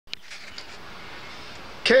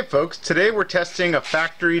Okay folks, today we're testing a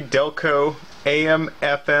factory Delco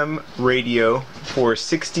AM/FM radio for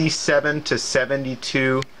 67 to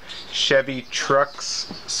 72 Chevy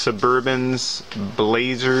trucks, Suburbans,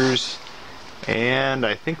 Blazers, and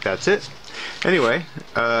I think that's it. Anyway,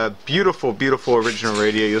 beautiful, beautiful original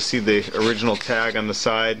radio. You'll see the original tag on the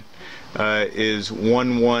side is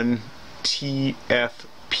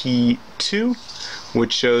 11TFP2,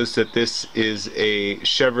 which shows that this is a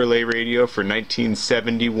Chevrolet radio for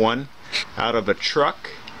 1971 out of a truck,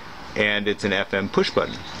 and it's an FM push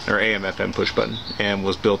button, or AM/FM push button, and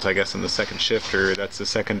was built, I guess, in the second shift, or that's the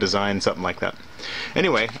second design, something like that.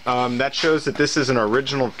 Anyway, that shows that this is an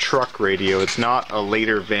original truck radio. It's not a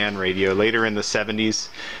later van radio. Later in the 70s,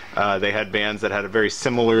 they had vans that had a very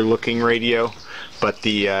similar looking radio, but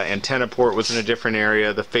the antenna port was in a different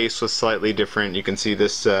area. The face was slightly different. You can see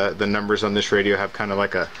this, the numbers on this radio have kind of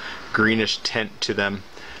like a greenish tint to them.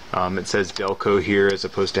 It says Delco here as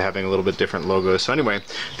opposed to having a little bit different logo. So anyway,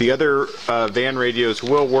 the other van radios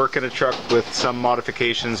will work in a truck with some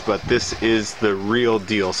modifications, but this is the real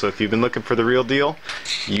deal. So if you've been looking for the real deal,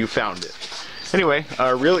 you found it. Anyway,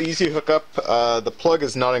 real easy hookup. The plug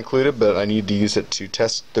is not included, but I need to use it to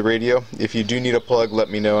test the radio. If you do need a plug, let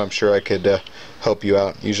me know. I'm sure I could help you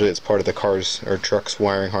out. Usually it's part of the car's or truck's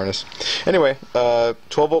wiring harness. Anyway,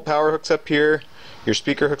 12-volt power hooks up here. Your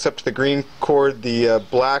speaker hooks up to the green cord. The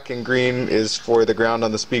black and green is for the ground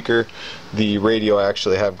on the speaker. The radio I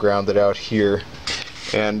actually have grounded out here.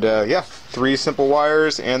 And yeah, 3 simple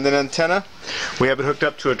wires and an antenna. We have it hooked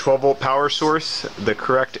up to a 12-volt power source, the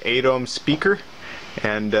correct 8-ohm speaker,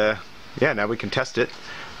 and yeah, now we can test it.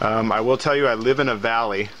 I will tell you, I live in a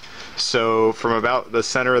valley, so from about the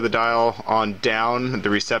center of the dial on down, the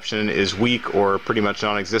reception is weak or pretty much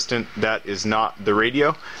non-existent. That is not the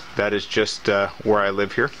radio. That is just where I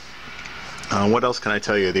live here. What else can I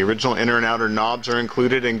tell you? The original inner and outer knobs are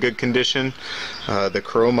included in good condition. The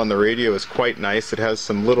chrome on the radio is quite nice. It has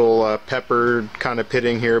some little pepper kind of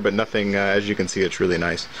pitting here, but nothing, as you can see, it's really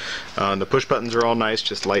nice. The push buttons are all nice,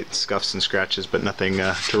 just light scuffs and scratches, but nothing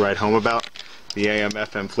to write home about. The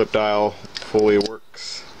AM/FM flip dial fully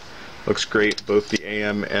works. Looks great. Both the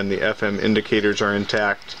AM and the FM indicators are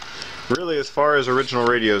intact. Really, as far as original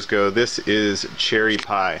radios go, this is cherry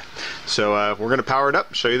pie. So we're going to power it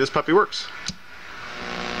up, show you this puppy works.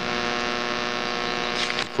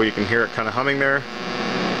 Hopefully you can hear it kind of humming there.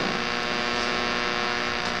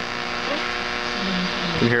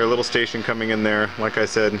 You can hear a little station coming in there. Like I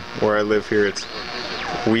said, where I live here, it's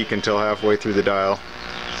weak until halfway through the dial.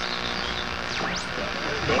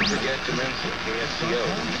 Don't forget to mention KSCO to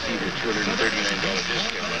receive your $239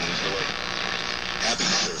 discount on this delay. Happy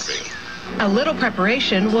surfing. A little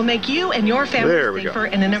preparation will make you and your family safer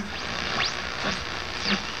in an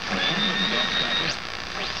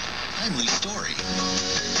timely story.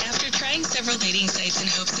 After trying several dating sites in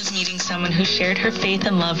hopes of meeting someone who shared her faith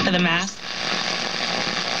and love for the mass,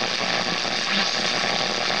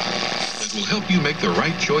 that will help you make the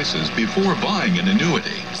right choices before buying an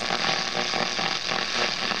annuity.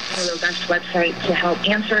 The best website to help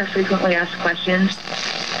answer frequently asked questions.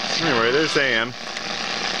 Anyway, there's AM.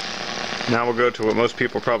 Now we'll go to what most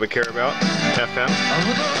people probably care about, FM.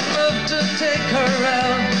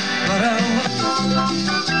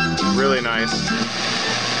 Really nice.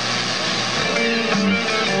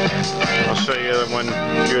 I'll show you that when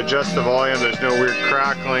you adjust the volume, there's no weird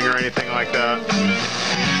crackling or anything like that.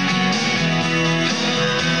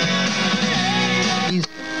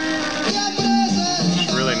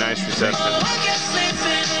 Really nice reception.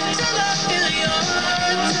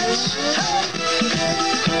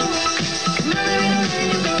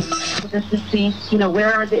 Just to see,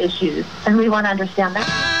 where are the issues, and we want to understand that.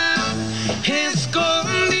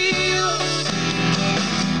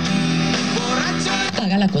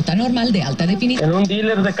 Paga la cuota normal de alta definición. En un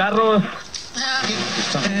dealer de carros.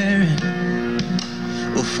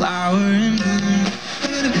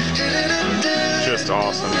 Just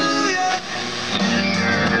awesome.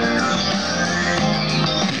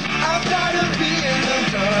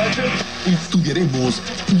 Estudiaremos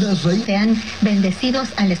las raíces. Sean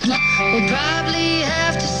bendecidos al estómago.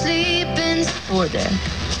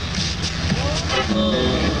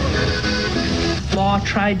 law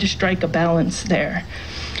tried to strike a balance there.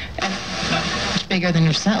 It's bigger than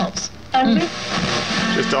yourselves.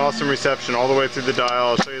 Just awesome reception all the way through the dial.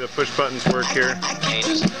 I'll show you the push buttons work here.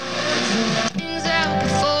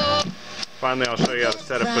 Finally, I'll show you how to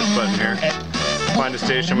set a push button here. Find a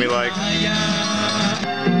station we like.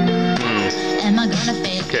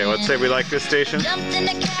 Okay, let's say we like this station.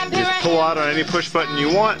 Just pull out on any push button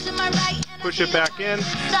you want, push it back in,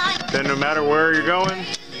 then no matter where you're going, you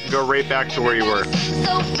can go right back to where you were.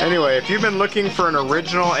 Anyway, if you've been looking for an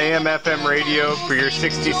original AM/FM radio for your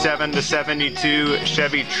 67 to 72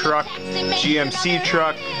 Chevy truck, GMC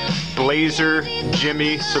truck, Blazer,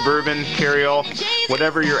 Jimmy, Suburban, Carryall,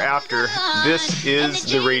 whatever you're after, this is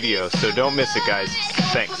the radio. So don't miss it, guys.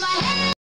 Thanks.